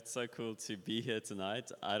It's so cool to be here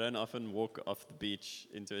tonight. I don't often walk off the beach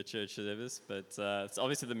into a church service, but it's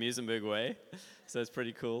obviously the Muizenberg way, so it's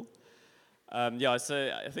pretty cool.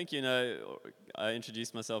 So I think I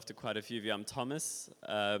introduced myself to quite a few of you. I'm Thomas,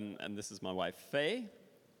 and this is my wife, Faye.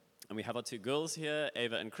 And we have our two girls here,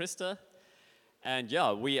 Ava and Krista. And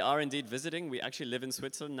yeah, we are indeed visiting. We actually live in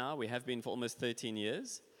Switzerland now. We have been for almost 13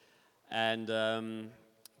 years.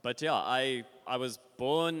 I was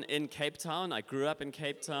born in Cape Town. I grew up in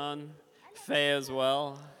Cape Town. Faye as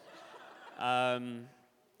well. My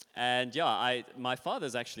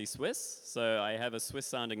father's actually Swiss, so I have a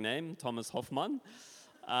Swiss-sounding name, Thomas Hoffmann.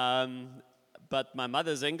 But my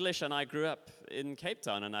mother's English, and I grew up in Cape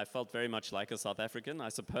Town, and I felt very much like a South African, I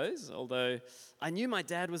suppose, although I knew my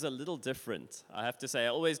dad was a little different. I have to say, I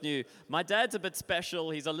always knew my dad's a bit special.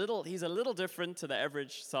 He's a little different to the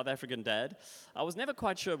average South African dad. I was never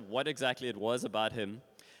quite sure what exactly it was about him,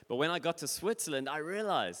 but when I got to Switzerland, I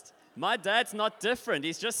realized my dad's not different.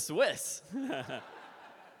 He's just Swiss.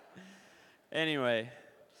 Anyway,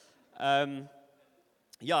 so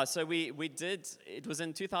we did, it was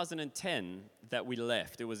in 2010 that we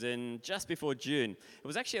left. It was in just before June. It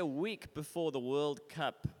was actually a week before the World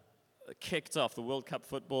Cup kicked off, the World Cup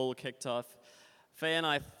football kicked off. Faye and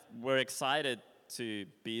I were excited to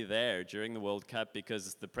be there during the World Cup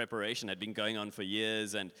because the preparation had been going on for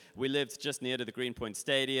years, and we lived just near to the Greenpoint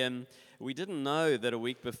Stadium. We didn't know that a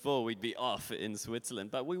week before we'd be off in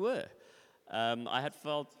Switzerland, but we were. I had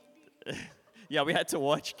felt... Yeah, we had to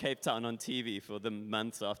watch Cape Town on TV for the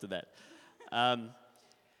months after that. I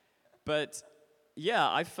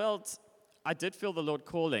did feel the Lord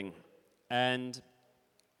calling. And,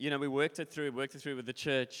 we worked it through with the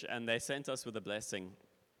church, and they sent us with a blessing.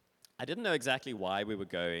 I didn't know exactly why we were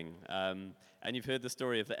going. And you've heard the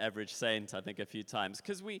story of the average saint, I think, a few times.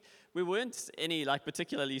 Because we weren't any,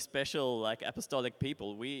 particularly special, apostolic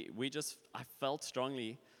people. I felt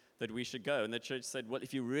strongly that we should go. And the church said, well,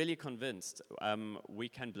 if you're really convinced, we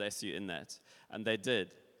can bless you in that. And they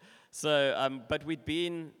did. So, but we'd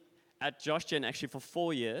been at Josh Gen actually for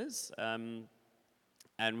 4 years. And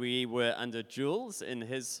we were under Jules in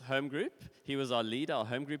his home group. He was our leader, our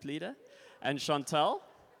home group leader. And Chantal.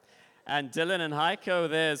 And Dylan and Heike were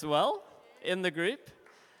there as well in the group.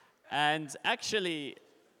 And actually...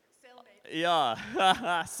 Cellmates. Yeah,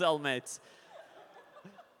 cellmates.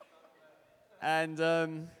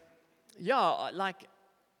 And...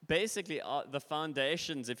 basically the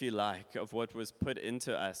foundations, if you like, of what was put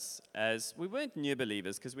into us as we weren't new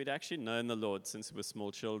believers because we'd actually known the Lord since we were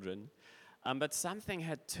small children. But something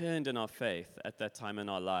had turned in our faith at that time in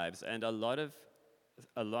our lives, and a lot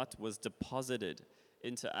was deposited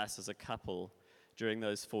into us as a couple during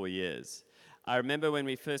those 4 years. I remember when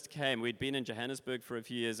we first came, we'd been in Johannesburg for a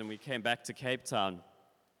few years, and we came back to Cape Town.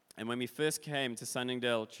 And when we first came to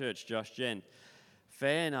Sunningdale Church, Josh Gen,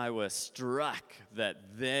 Faye and I were struck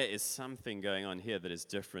that there is something going on here that is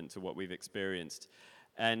different to what we've experienced.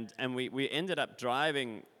 And we ended up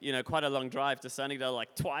driving, quite a long drive to Sunningdale,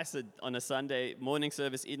 twice on a Sunday, morning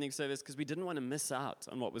service, evening service, because we didn't want to miss out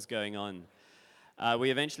on what was going on. We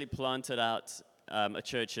eventually planted out a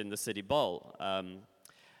church in the City Bowl.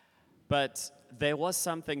 But there was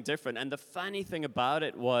something different. And the funny thing about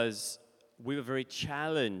it was we were very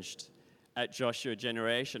challenged at Joshua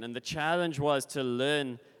Generation. And the challenge was to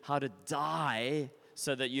learn how to die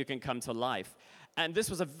so that you can come to life. And this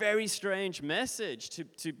was a very strange message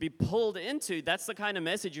to be pulled into. That's the kind of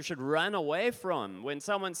message you should run away from. When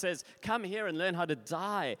someone says, come here and learn how to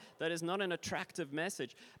die, that is not an attractive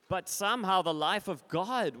message. But somehow the life of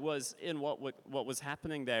God was in what was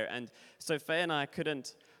happening there. And so Faye and I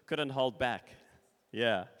couldn't hold back.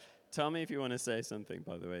 Yeah. Tell me if you want to say something,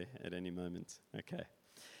 by the way, at any moment. Okay.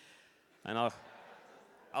 And I'll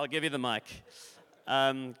give you the mic,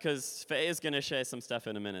 because Faye is going to share some stuff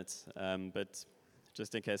in a minute, but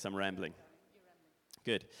just in case I'm rambling.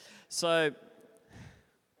 You're rambling. Good. So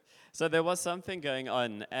there was something going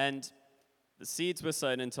on, and the seeds were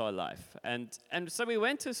sown into our life. And so we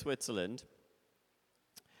went to Switzerland,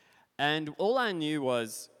 and all I knew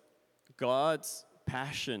was God's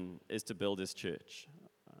passion is to build his church.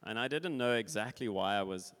 And I didn't know exactly why I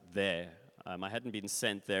was there. I hadn't been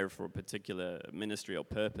sent there for a particular ministry or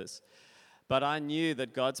purpose. But I knew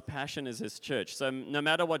that God's passion is his church. So no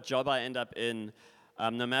matter what job I end up in,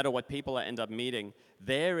 no matter what people I end up meeting,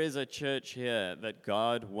 there is a church here that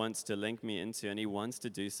God wants to link me into, and he wants to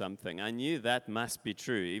do something. I knew that must be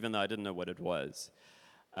true, even though I didn't know what it was.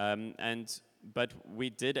 But we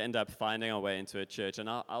did end up finding our way into a church, and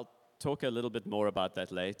I'll talk a little bit more about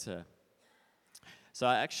that later. So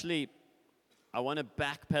I want to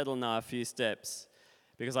backpedal now a few steps,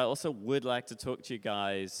 because I also would like to talk to you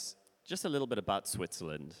guys just a little bit about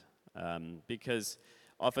Switzerland. Because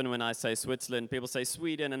often when I say Switzerland, people say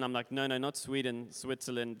Sweden, and I'm like, no, not Sweden,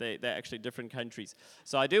 Switzerland, they're actually different countries.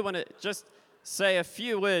 So I do want to just say a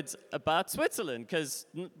few words about Switzerland, because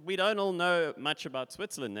we don't all know much about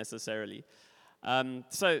Switzerland necessarily.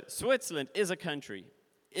 So Switzerland is a country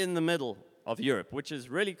in the middle of Europe, which is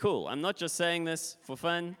really cool. I'm not just saying this for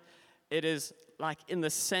fun. It is like in the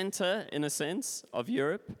center, in a sense, of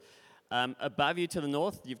Europe. Above you to the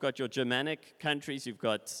north, you've got your Germanic countries. You've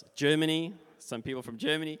got Germany, some people from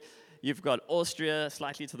Germany. You've got Austria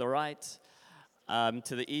slightly to the right,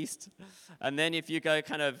 to the east. And then if you go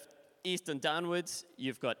kind of east and downwards,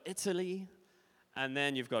 you've got Italy. And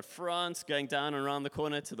then you've got France going down and around the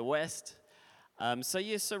corner to the west. So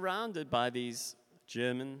you're surrounded by these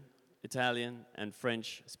German, Italian, and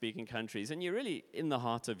French-speaking countries. And you're really in the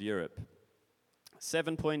heart of Europe.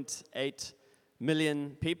 7.8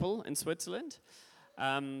 million people in Switzerland.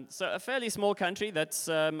 So a fairly small country that's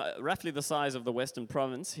roughly the size of the Western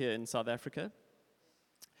Province here in South Africa.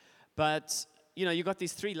 But, you know, you've got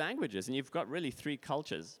these three languages, and you've got really three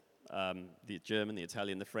cultures. The German, the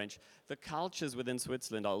Italian, the French. The cultures within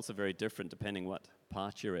Switzerland are also very different depending what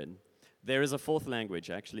part you're in. There is a fourth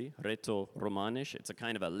language, actually, Rhaeto-Romanisch. It's a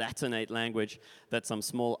kind of a Latinate language that some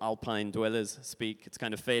small alpine dwellers speak. It's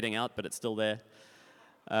kind of fading out, but it's still there.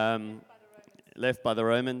 Left by the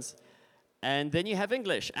Romans. And then you have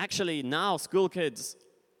English. Actually, now school kids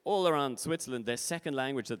all around Switzerland, their second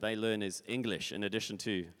language that they learn is English, in addition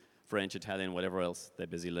to French, Italian, whatever else they're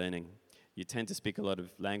busy learning. You tend to speak a lot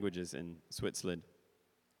of languages in Switzerland.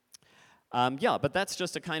 But that's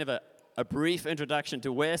just a kind of a brief introduction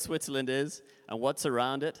to where Switzerland is and what's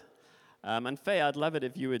around it. And Faye, I'd love it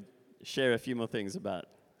if you would share a few more things about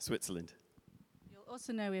Switzerland. You'll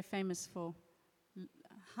also know we're famous for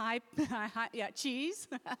cheese.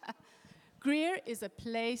 Gruyere is a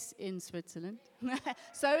place in Switzerland.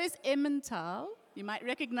 So is Emmental. You might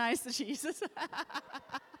recognize the cheeses.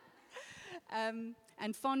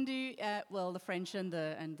 And fondue, well, the French and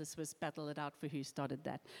the Swiss battle it out for who started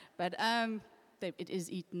that. But it is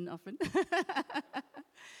eaten often.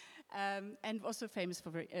 And also famous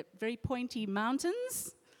for very pointy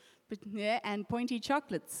mountains, and pointy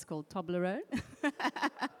chocolates called Toblerone,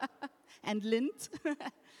 and Lindt,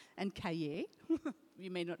 and Cahiers.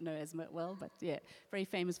 You may not know as well, but yeah, very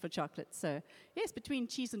famous for chocolate. So yes, between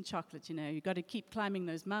cheese and chocolate, you know, you've got to keep climbing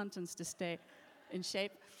those mountains to stay in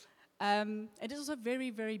shape. It is also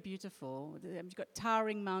very, very beautiful. You've got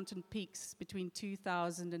towering mountain peaks between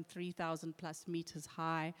 2,000 and 3,000 plus meters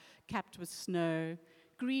high, capped with snow,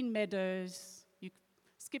 green meadows. You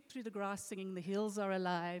skip through the grass singing, "The hills are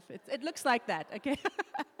alive." It looks like that, okay?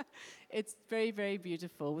 It's very, very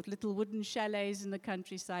beautiful, with little wooden chalets in the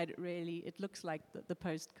countryside. It looks like the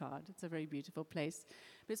postcard. It's a very beautiful place.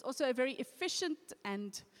 But it's also a very efficient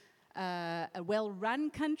and a well-run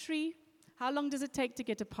country. How long does it take to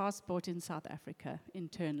get a passport in South Africa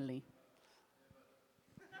internally?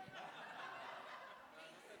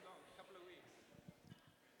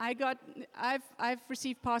 I've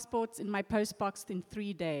received passports in my post box in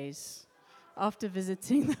 3 days after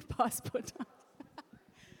visiting the passport.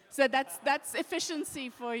 So that's efficiency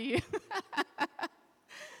for you.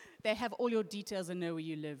 They have all your details and know where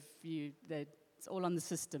you live. It's all on the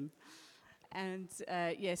system. And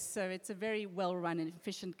yes, so it's a very well-run and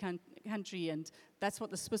efficient country, and that's what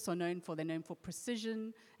the Swiss are known for. They're known for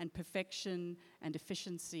precision and perfection and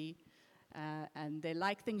efficiency, and they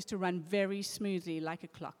like things to run very smoothly, like a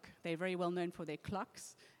clock. They're very well known for their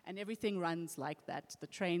clocks, and everything runs like that. The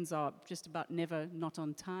trains are just about never not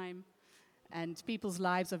on time, and people's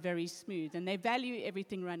lives are very smooth, and they value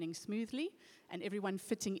everything running smoothly and everyone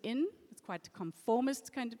fitting in. It's quite a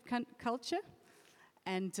conformist kind of culture.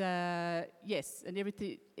 And yes, and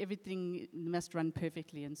everything must run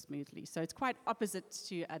perfectly and smoothly. So it's quite opposite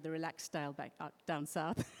to the relaxed style back down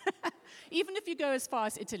south. Even if you go as far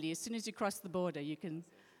as Italy, as soon as you cross the border, you can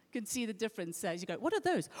see the difference. As you go, what are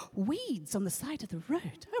those? Weeds on the side of the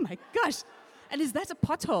road. Oh my gosh! And is that a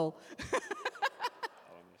pothole?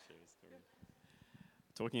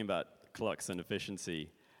 Talking about clocks and efficiency,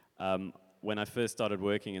 when I first started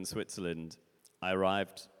working in Switzerland, I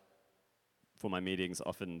arrived for my meetings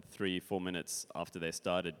often 3-4 minutes after they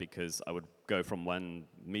started, because I would go from one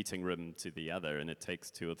meeting room to the other, and it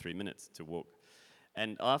takes 2 or 3 minutes to walk.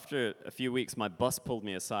 And after a few weeks, my boss pulled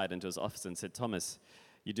me aside into his office and said, "Thomas,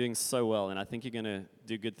 you're doing so well, and I think you're going to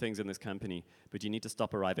do good things in this company, but you need to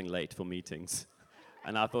stop arriving late for meetings."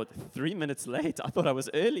 And I thought, 3 minutes late? I thought I was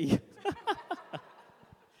early.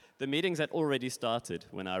 The meetings had already started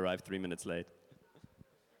when I arrived 3 minutes late.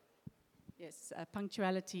 Yes,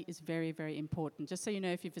 punctuality is very, very important. Just so you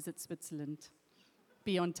know, if you visit Switzerland,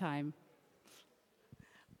 be on time.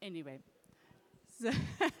 Anyway, so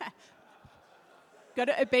got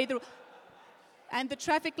to obey the. And the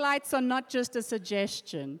traffic lights are not just a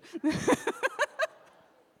suggestion.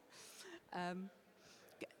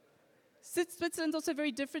 Switzerland's also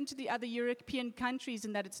very different to the other European countries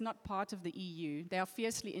in that it's not part of the EU. They are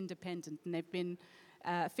fiercely independent, and they've been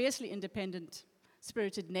a fiercely independent,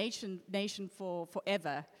 spirited nation for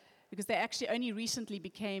forever, because they actually only recently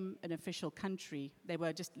became an official country. They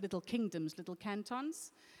were just little kingdoms, little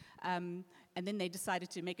cantons, and then they decided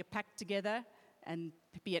to make a pact together and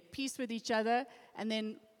be at peace with each other. And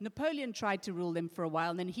then Napoleon tried to rule them for a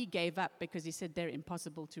while, and then he gave up because he said they're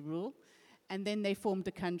impossible to rule. And then they formed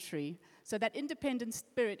the country. So that independent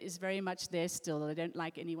spirit is very much there still. They don't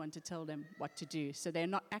like anyone to tell them what to do. So they're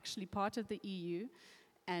not actually part of the EU,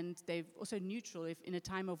 and they're also neutral. If in a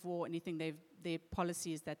time of war, anything, their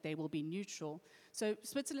policy is that they will be neutral. So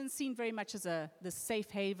Switzerland's seen very much as the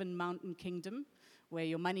safe haven mountain kingdom, where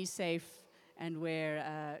your money's safe, and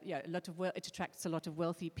where it attracts a lot of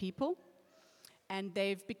wealthy people. And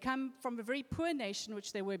they've become from a very poor nation,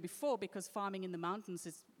 which they were before, because farming in the mountains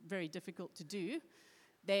is very difficult to do.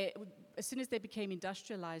 As soon as they became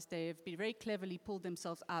industrialized, they have very cleverly pulled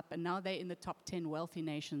themselves up, and now they're in the top 10 wealthy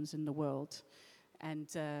nations in the world. And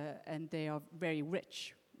they are very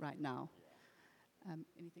rich right now.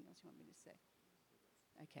 Anything else you want me to say?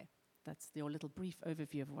 Okay, that's your little brief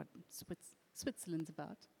overview of what Switzerland's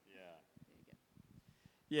about.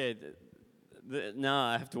 Yeah, now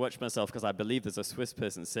I have to watch myself because I believe there's a Swiss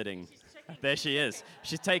person sitting. There she is.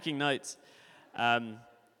 She's taking notes.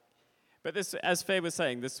 But this, as Faye was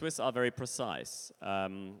saying, the Swiss are very precise.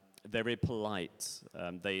 They're very polite.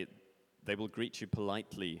 They will greet you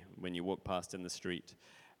politely when you walk past in the street.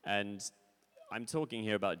 And I'm talking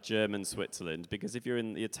here about German Switzerland, because if you're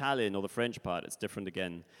in the Italian or the French part, it's different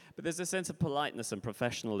again. But there's a sense of politeness and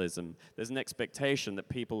professionalism. There's an expectation that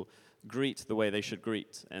people greet the way they should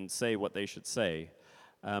greet and say what they should say.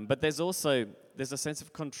 But there's a sense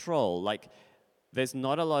of control. Like, there's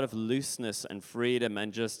not a lot of looseness and freedom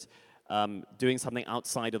and just doing something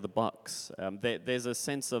outside of the box. There's a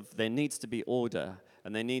sense of there needs to be order,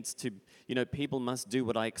 and there needs to, people must do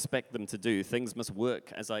what I expect them to do. Things must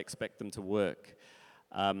work as I expect them to work.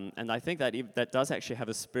 And I think that does actually have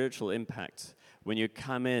a spiritual impact when you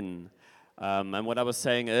come in. And what I was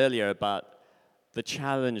saying earlier about the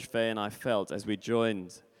challenge Faye and I felt as we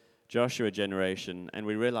joined Joshua Generation, and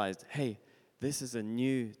we realized, hey, this is a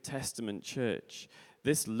New Testament church.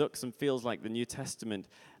 This looks and feels like the New Testament.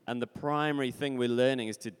 And the primary thing we're learning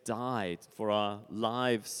is to die for our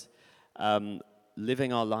lives,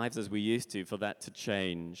 living our lives as we used to, for that to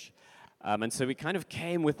change. And so we kind of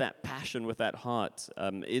came with that passion, with that heart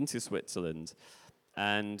into Switzerland.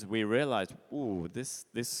 And we realized,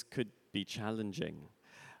 this could be challenging.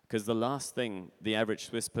 Because the last thing the average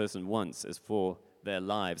Swiss person wants is for their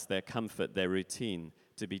lives, their comfort, their routine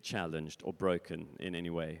to be challenged or broken in any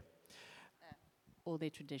way. Or their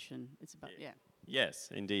tradition. It's about, yeah. Yes,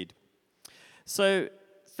 indeed. So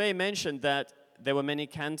Faye mentioned that there were many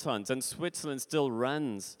cantons, and Switzerland still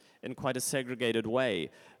runs in quite a segregated way.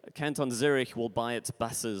 Canton Zurich will buy its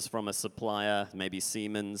buses from a supplier, maybe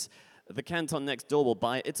Siemens. The canton next door will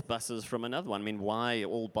buy its buses from another one. I mean, why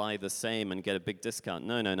all buy the same and get a big discount?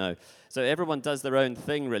 No. So everyone does their own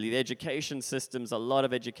thing, really. The education systems, a lot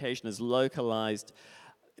of education is localized.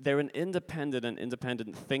 They're an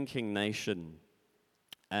independent thinking nation.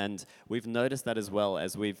 And we've noticed that as well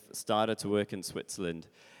as we've started to work in Switzerland,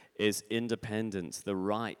 is independence, the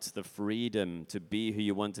right, the freedom to be who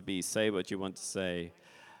you want to be, say what you want to say.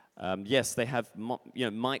 Yes, they have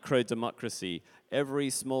micro-democracy. Every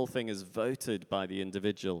small thing is voted by the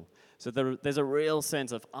individual. So there's a real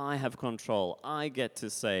sense of, I have control. I get to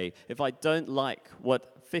say, if I don't like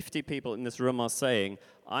what 50 people in this room are saying,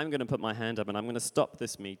 I'm going to put my hand up and I'm going to stop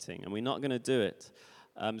this meeting, and we're not going to do it.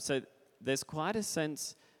 So there's quite a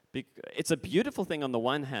sense, it's a beautiful thing on the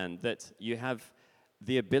one hand that you have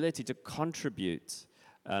the ability to contribute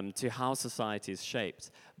to how society is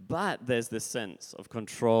shaped. But there's this sense of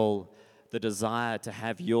control, the desire to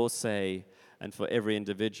have your say, and for every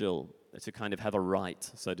individual to kind of have a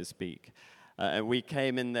right, so to speak. And we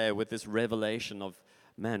came in there with this revelation of,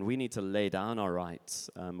 man, we need to lay down our rights.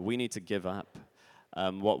 We need to give up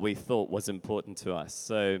what we thought was important to us.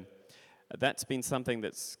 So that's been something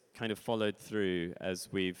that's kind of followed through as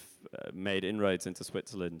we've made inroads into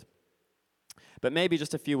Switzerland. But maybe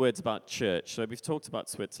just a few words about church. So we've talked about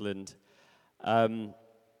Switzerland.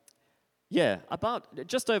 Yeah, about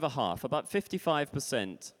just over half, about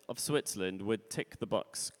 55% of Switzerland would tick the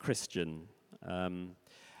box Christian.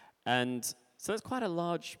 And so that's quite a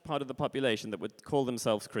large part of the population that would call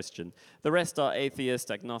themselves Christian. The rest are atheist,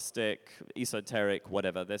 agnostic, esoteric,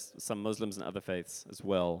 whatever. There's some Muslims and other faiths as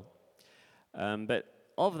well. But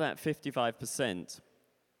of that 55%,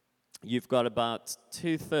 you've got about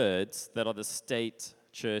 2/3 that are the state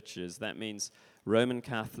churches. That means Roman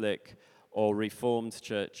Catholic or Reformed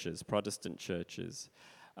churches, Protestant churches.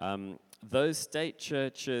 Those state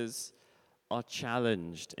churches are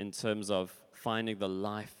challenged in terms of finding the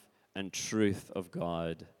life and truth of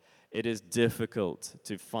God. It is difficult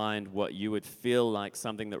to find what you would feel like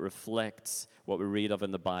something that reflects what we read of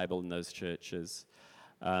in the Bible in those churches.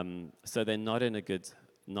 So they're not in a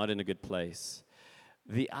good place.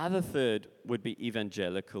 The other third would be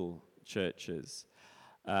evangelical churches.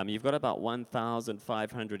 You've got about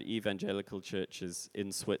 1,500 evangelical churches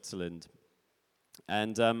in Switzerland.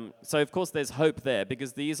 And so, of course, there's hope there,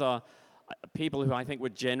 because these are people who I think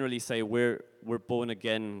would generally say we're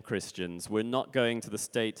born-again Christians. We're not going to the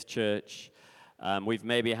state church. We've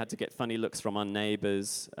maybe had to get funny looks from our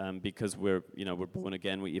neighbors because we're born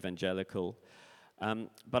again, we're evangelical.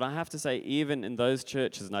 But I have to say, even in those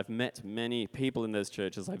churches, and I've met many people in those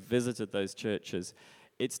churches, I've visited those churches,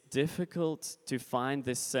 it's difficult to find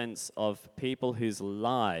this sense of people whose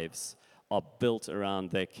lives are built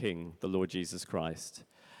around their King, the Lord Jesus Christ.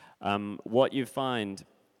 What you find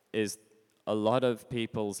is a lot of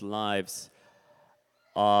people's lives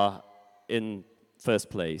are in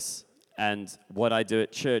first place, and what I do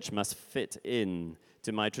at church must fit in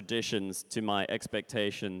to my traditions, to my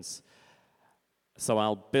expectations. So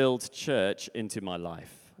I'll build church into my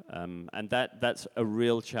life. And that's a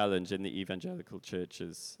real challenge in the evangelical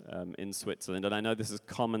churches in Switzerland. And I know this is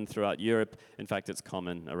common throughout Europe. In fact, it's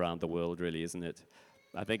common around the world, really, isn't it?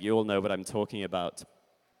 I think you all know what I'm talking about.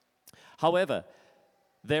 However,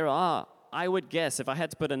 there are, I would guess, if I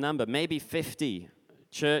had to put a number, maybe 50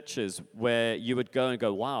 churches where you would go and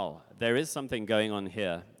go, wow, there is something going on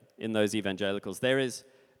here in those evangelicals. There's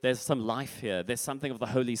some life here. There's something of the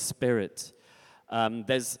Holy Spirit.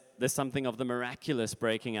 There's something of the miraculous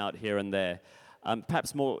breaking out here and there.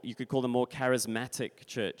 Perhaps more, you could call them more charismatic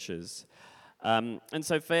churches. And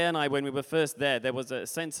so Faye and I, when we were first there was a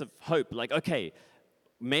sense of hope, like, okay,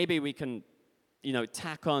 maybe we can,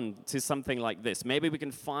 tack on to something like this. Maybe we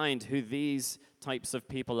can find who these types of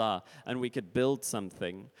people are, and we could build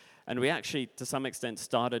something. And we actually, to some extent,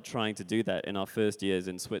 started trying to do that in our first years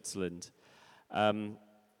in Switzerland.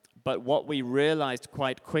 But what we realized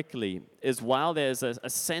quite quickly is while there's a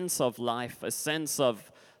sense of life, a sense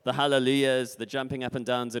of the hallelujahs, the jumping up and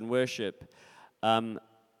downs in worship,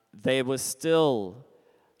 there was still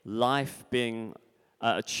life being,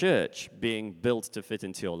 a church being built to fit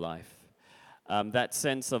into your life. That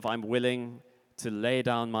sense of I'm willing to lay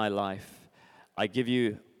down my life. I give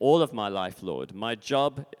you all of my life, Lord. My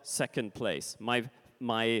job, second place.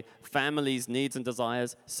 My family's needs and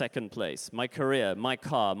desires, second place. My career, my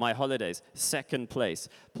car, my holidays, second place.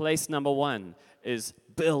 Place number one is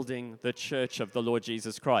building the church of the Lord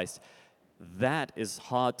Jesus Christ. That is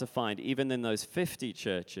hard to find, even in those 50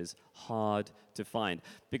 churches, hard to find.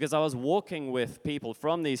 Because I was walking with people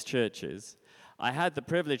from these churches. I had the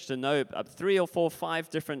privilege to know 3 or 4, 5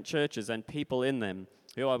 different churches and people in them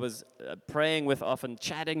who I was praying with, often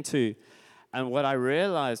chatting to. And what I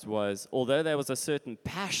realized was, although there was a certain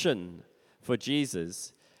passion for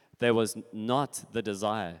Jesus, there was not the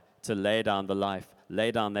desire to lay down the life,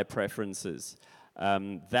 lay down their preferences.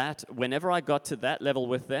 That whenever I got to that level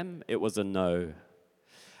with them, it was a no.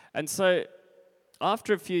 And so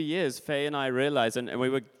after a few years, Faye and I realized, and we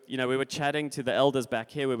were chatting to the elders back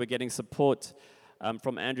here, we were getting support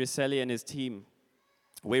from Andrew Selly and his team.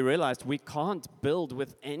 We realized we can't build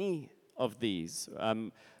with any of these.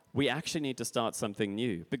 We actually need to start something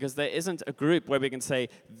new, because there isn't a group where we can say,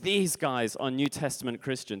 these guys are New Testament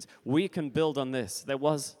Christians. We can build on this. There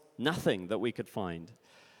was nothing that we could find.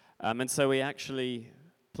 And so we actually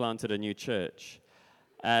planted a new church.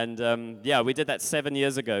 And we did that 7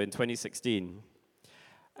 years ago in 2016.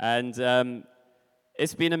 And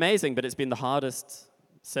it's been amazing, but it's been the hardest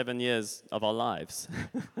 7 years of our lives.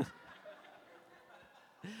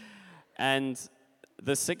 And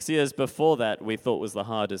the 6 years before that, we thought was the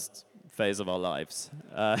hardest phase of our lives.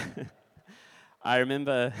 I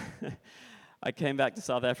remember I came back to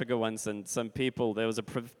South Africa once, and some people, there was a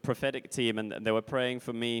prophetic team, and they were praying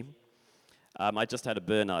for me. I just had a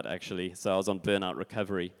burnout, actually, so I was on burnout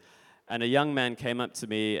recovery. And a young man came up to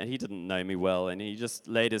me, and he didn't know me well, and he just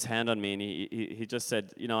laid his hand on me, and he just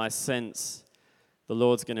said, I sense the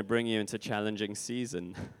Lord's going to bring you into a challenging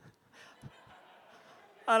season.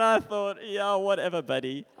 And I thought, yeah, whatever,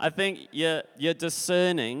 buddy. I think you're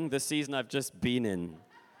discerning the season I've just been in.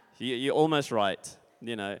 You're almost right,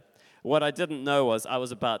 you know. What I didn't know was I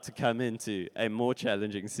was about to come into a more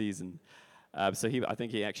challenging season. So I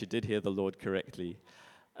think he actually did hear the Lord correctly.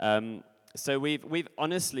 So we've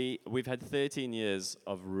honestly, we've had 13 years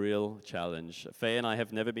of real challenge. Faye and I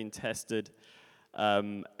have never been tested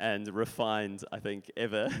and refined, I think,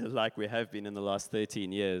 ever like we have been in the last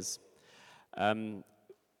 13 years.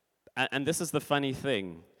 And this is the funny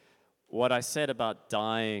thing. What I said about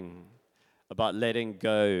dying, about letting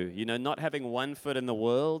go, you know, not having one foot in the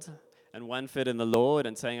world and one foot in the Lord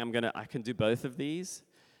and saying, I can do both of these.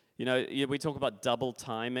 You know, we talk about double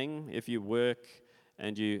timing. If you work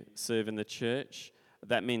and you serve in the church,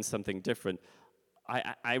 that means something different.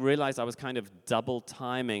 I realized I was kind of double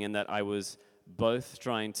timing in that I was both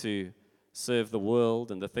trying to serve the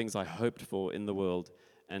world and the things I hoped for in the world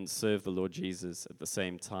and serve the Lord Jesus at the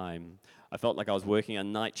same time. I felt like I was working a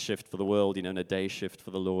night shift for the world, you know, and a day shift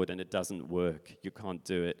for the Lord, and it doesn't work. You can't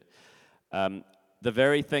do it. The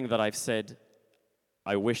very thing that I've said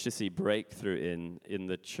I wish to see breakthrough in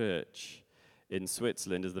the church in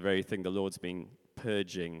Switzerland is the very thing the Lord's been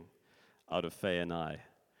purging out of Faye and I.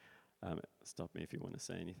 Stop me if you want to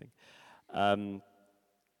say anything.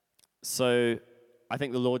 So I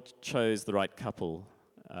think the Lord chose the right couple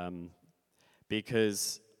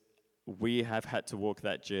because we have had to walk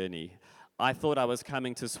that journey. I thought I was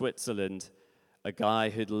coming to Switzerland, a guy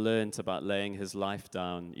who'd learned about laying his life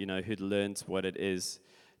down, you know, who'd learned what it is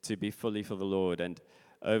to be fully for the Lord. And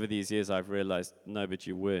over these years, I've realized, no, but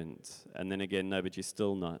you weren't. And then again, no, but you're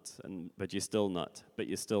still not. But you're still not. But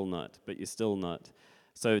you're still not. But you're still not.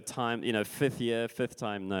 So time, you know, fifth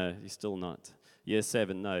time, no, you're still not. Year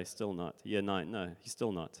 7, no, still not. Year 9, no, you're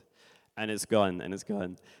still not. And it's gone, and it's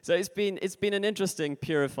gone. So it's been an interesting,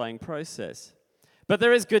 purifying process. But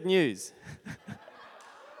there is good news.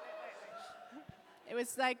 It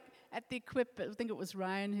was like at the Equip, I think it was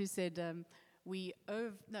Ryan who said, or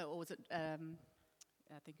was it,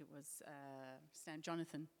 I think it was Stan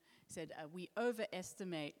Jonathan, said, we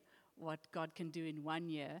overestimate what God can do in 1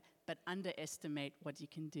 year, but underestimate what he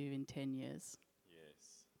can do in 10 years.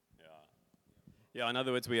 Yes, yeah. Yeah, in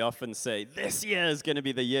other words, we often say, this year is going to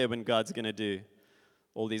be the year when God's going to do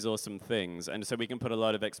all these awesome things. And so we can put a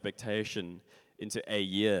lot of expectation into a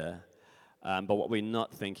year. But what we're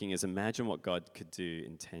not thinking is, imagine what God could do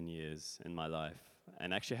in 10 years in my life.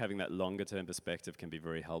 And actually having that longer-term perspective can be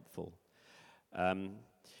very helpful.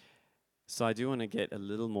 So I do want to get a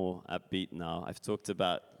little more upbeat now. I've talked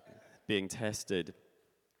about being tested.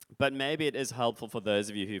 But maybe it is helpful for those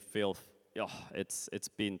of you who feel, it's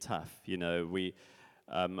been tough. You know,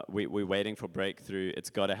 we're waiting for breakthrough. It's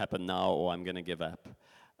got to happen now or I'm going to give up.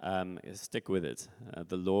 Stick with it.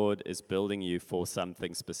 The Lord is building you for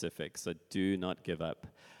something specific, so do not give up.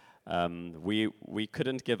 We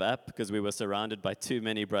couldn't give up because we were surrounded by too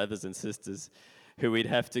many brothers and sisters who we'd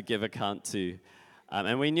have to give account to.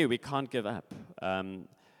 And we knew we can't give up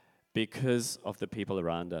because of the people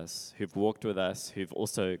around us who've walked with us, who've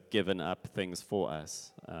also given up things for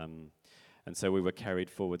us. And so we were carried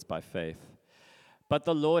forwards by faith. But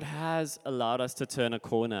the Lord has allowed us to turn a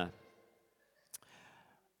corner.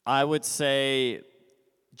 I would say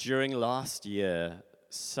during last year,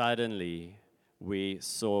 suddenly we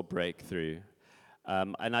saw breakthrough.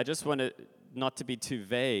 And I just wanted not to be too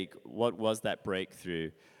vague. What was that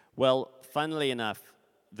breakthrough? Well, funnily enough,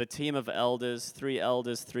 the team of elders,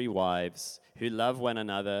 3 wives, who love one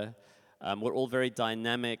another, we're all very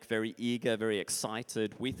dynamic, very eager, very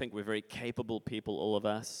excited. We think we're very capable people, all of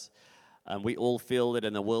us. We all feel that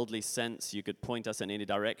in a worldly sense, you could point us in any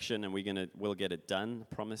direction and we'll get it done,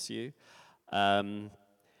 promise you.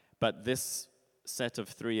 But this set of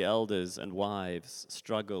 3 elders and wives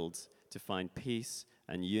struggled to find peace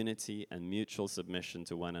and unity and mutual submission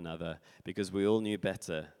to one another because we all knew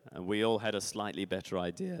better and we all had a slightly better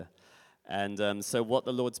idea. And so what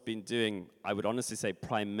the Lord's been doing, I would honestly say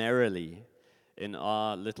primarily in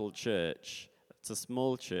our little church, it's a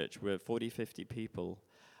small church, we're 40, 50 people.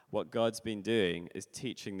 What God's been doing is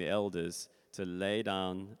teaching the elders to lay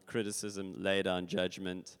down criticism, lay down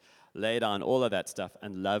judgment, lay down all of that stuff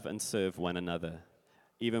and love and serve one another,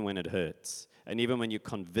 even when it hurts. And even when you're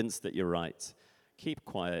convinced that you're right, keep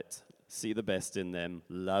quiet, see the best in them,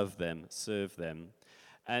 love them, serve them.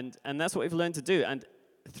 And that's what we've learned to do. And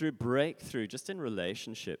through breakthrough, just in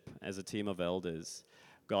relationship as a team of elders,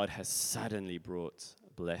 God has suddenly brought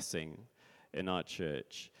blessing in our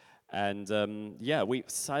church. And we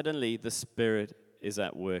suddenly, the Spirit is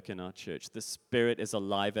at work in our church. The Spirit is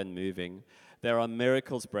alive and moving. There are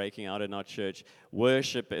miracles breaking out in our church.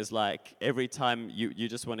 Worship is like every time you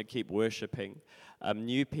just want to keep worshiping.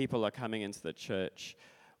 New people are coming into the church.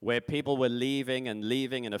 Where people were leaving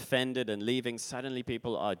and offended and leaving, suddenly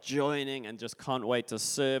people are joining and just can't wait to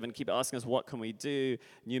serve and keep asking us, what can we do?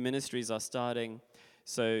 New ministries are starting.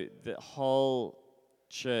 So the whole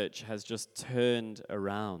church has just turned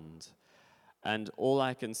around. And all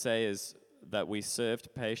I can say is that we served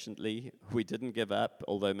patiently. We didn't give up,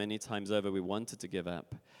 although many times over we wanted to give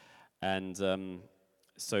up. And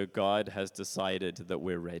so God has decided that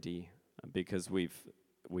we're ready because we've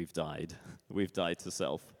died. We've died to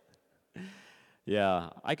self. Yeah,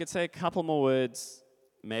 I could say a couple more words,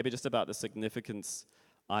 maybe just about the significance,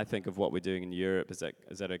 I think, of what we're doing in Europe. Is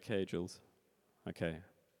that okay, Jules? Okay,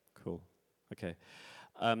 cool. Okay.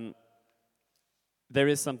 There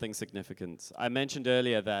is something significant. I mentioned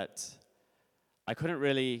earlier that I couldn't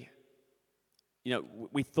really,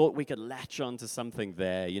 we thought we could latch on to something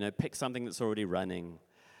there, pick something that's already running.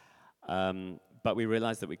 But we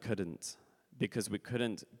realized that we couldn't, because we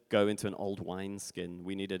couldn't go into an old wineskin.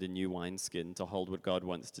 We needed a new wineskin to hold what God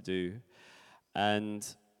wants to do. And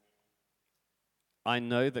I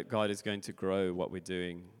know that God is going to grow what we're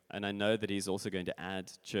doing, and I know that He's also going to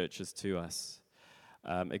add churches to us,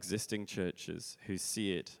 existing churches who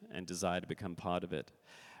see it and desire to become part of it.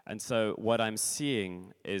 And so what I'm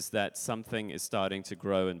seeing is that something is starting to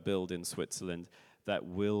grow and build in Switzerland that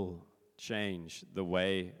will change the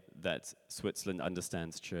way that Switzerland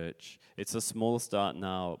understands church. It's a small start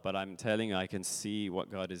now, but I'm telling you, I can see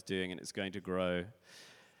what God is doing, and it's going to grow.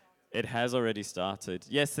 It has already started.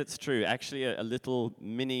 Yes, it's true. Actually, a little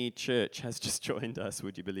mini church has just joined us,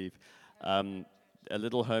 would you believe? A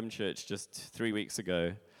little home church just 3 weeks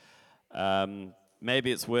ago.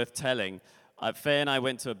 Maybe it's worth telling. Faye and I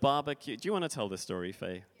went to a barbecue. Do you want to tell the story,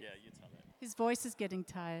 Faye? Yeah, you tell it. His voice is getting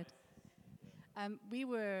tired. We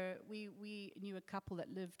knew a couple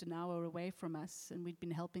that lived an hour away from us, and we'd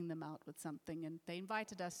been helping them out with something, and they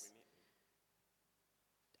invited us.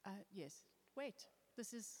 Yes. Wait.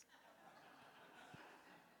 This is.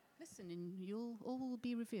 Listen, and all will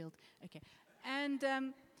be revealed. Okay. And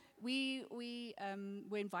we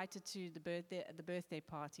were invited to the birthday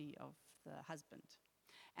party of the husband.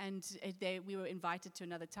 And we were invited to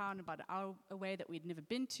another town about an hour away that we'd never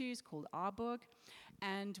been to. It's called Aarburg.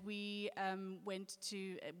 And we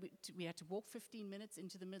we had to walk 15 minutes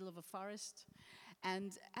into the middle of a forest.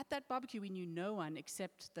 And at that barbecue, we knew no one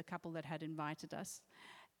except the couple that had invited us.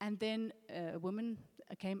 And then a woman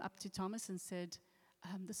came up to Thomas and said,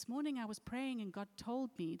 this morning I was praying and God told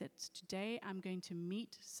me that today I'm going to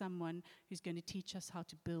meet someone who's going to teach us how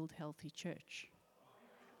to build healthy church.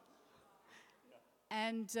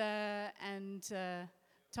 And she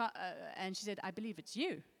said, I believe it's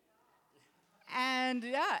you. And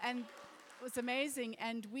it was amazing.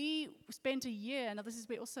 And we spent a year. Now this is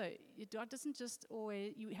where also God doesn't just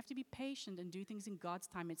always. You have to be patient and do things in God's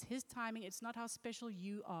time. It's His timing. It's not how special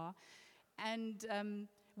you are. And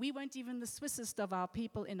we weren't even the Swissest of our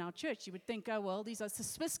people in our church. You would think, oh well, these are the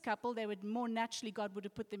Swiss couple. They would more naturally, God would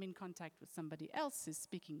have put them in contact with somebody else who's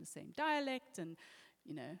speaking the same dialect, and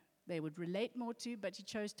they would relate more to, but He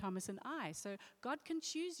chose Thomas and I. So God can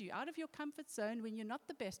choose you out of your comfort zone when you're not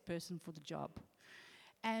the best person for the job.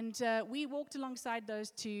 And we walked alongside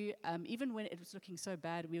those two, even when it was looking so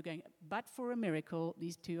bad, we were going, but for a miracle,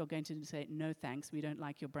 these two are going to say, no thanks, we don't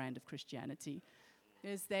like your brand of Christianity.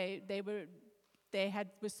 Because they were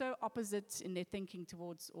so opposite in their thinking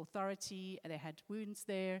towards authority, they had wounds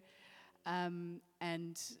there. And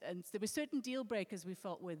there were certain deal breakers we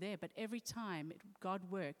felt were there, but every time God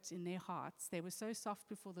worked in their hearts, they were so soft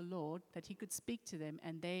before the Lord that He could speak to them,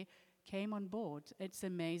 and they came on board. It's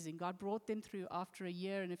amazing. God brought them through after a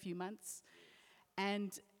year and a few months,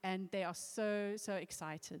 and they are so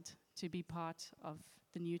excited to be part of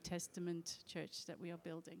the New Testament church that we are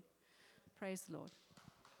building. Praise the Lord.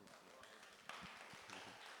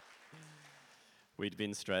 We'd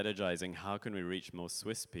been strategizing, how can we reach more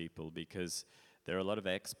Swiss people? Because there are a lot of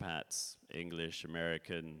expats, English,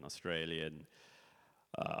 American, Australian,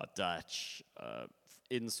 Dutch,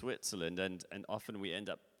 in Switzerland. And often we end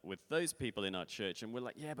up with those people in our church. And we're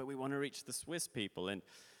like, yeah, but we want to reach the Swiss people. And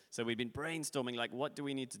so we've been brainstorming, like, what do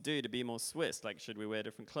we need to do to be more Swiss? Like, should we wear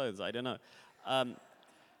different clothes? I don't know.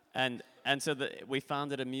 And so we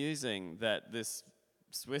found it amusing that this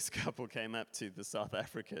Swiss couple came up to the South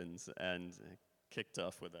Africans and kicked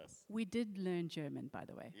off with us. We did learn German, by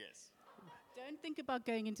the way. Yes. Don't think about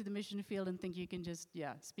going into the mission field and think you can just,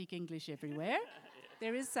 speak English everywhere.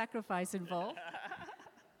 There is sacrifice involved.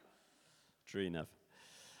 True enough.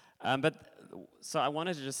 But so I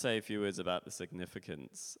wanted to just say a few words about the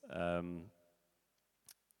significance.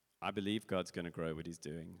 I believe God's going to grow what He's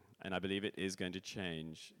doing, and I believe it is going to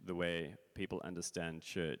change the way people understand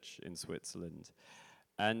church in Switzerland.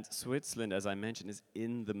 And Switzerland, as I mentioned, is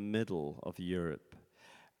in the middle of Europe,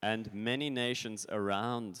 and many nations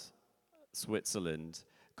around Switzerland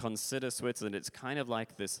consider Switzerland, it's kind of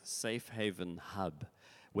like this safe haven hub.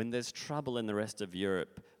 When there's trouble in the rest of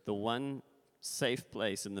Europe, the one safe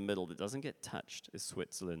place in the middle that doesn't get touched is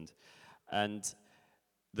Switzerland. And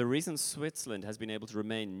the reason Switzerland has been able to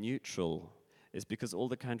remain neutral is because all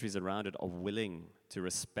the countries around it are willing to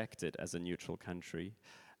respect it as a neutral country.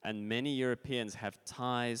 And many Europeans have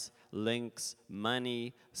ties, links,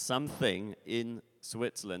 money, something in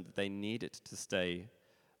Switzerland that they need it to stay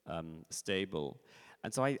stable.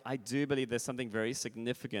 And so I do believe there's something very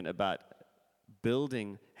significant about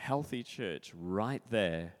building healthy church right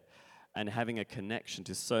there and having a connection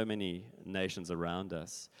to so many nations around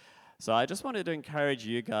us. So I just wanted to encourage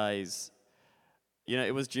you guys. You know,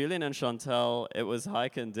 it was Julian and Chantal, it was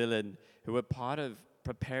Heike and Dylan who were part of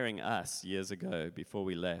preparing us years ago before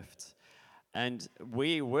we left. And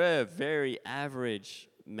we were very average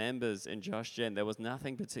members in Josh Gen. There was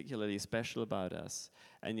nothing particularly special about us.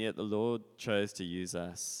 And yet the Lord chose to use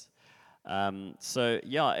us. So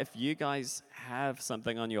yeah, if you guys have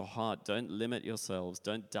something on your heart, don't limit yourselves,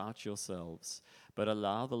 don't doubt yourselves, but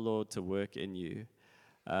allow the Lord to work in you.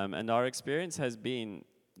 And our experience has been,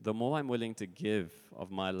 the more I'm willing to give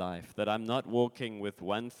of my life, that I'm not walking with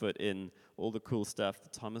one foot in all the cool stuff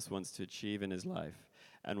that Thomas wants to achieve in his life,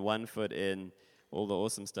 and one foot in all the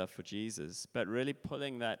awesome stuff for Jesus, but really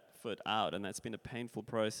pulling that foot out, and that's been a painful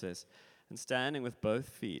process, and standing with both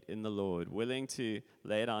feet in the Lord, willing to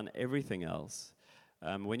lay down everything else.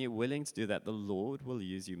 When you're willing to do that, the Lord will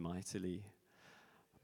use you mightily.